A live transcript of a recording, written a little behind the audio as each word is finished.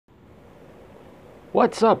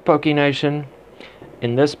What's up, PokeNation?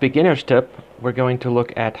 In this beginner's tip, we're going to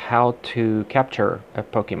look at how to capture a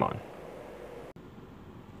Pokemon.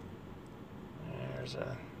 There's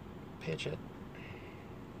a Pidgeot.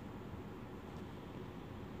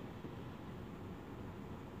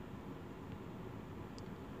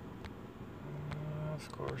 Of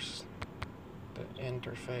course, the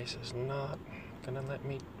interface is not gonna let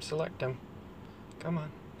me select him. Come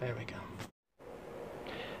on, there we go.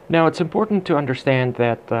 Now, it's important to understand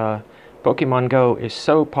that Pokemon Go is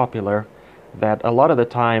so popular that a lot of the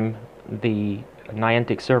time the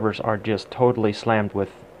Niantic servers are just totally slammed with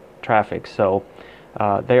traffic. So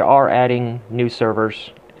they are adding new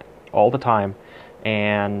servers all the time,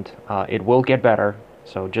 and it will get better.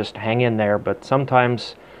 So just hang in there. But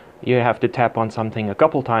sometimes you have to tap on something a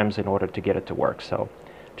couple times in order to get it to work. So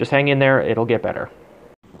just hang in there, it'll get better.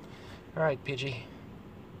 Alright, Pidgey.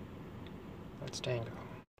 Let's tango.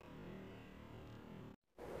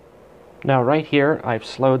 Now right here, I've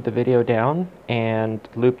slowed the video down and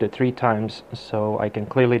looped it 3 times so I can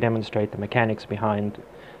clearly demonstrate the mechanics behind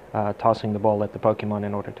tossing the ball at the Pokemon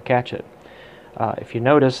in order to catch it. If you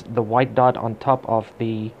notice, the white dot on top of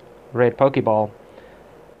the red Pokeball,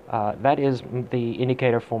 that is the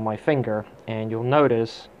indicator for my finger, and you'll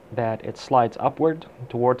notice that it slides upward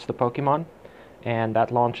towards the Pokemon, and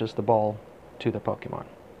that launches the ball to the Pokemon.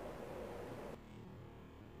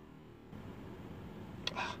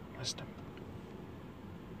 Missed him.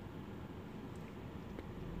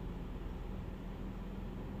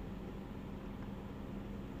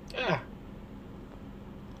 Ah!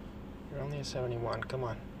 You're only a 71. Come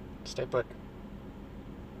on. Stay put.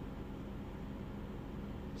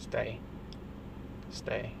 Stay.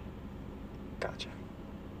 Stay. Gotcha.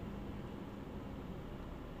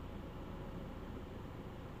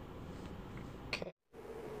 Okay.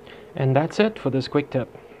 And that's it for this quick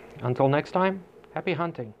tip. Until next time, happy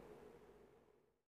hunting!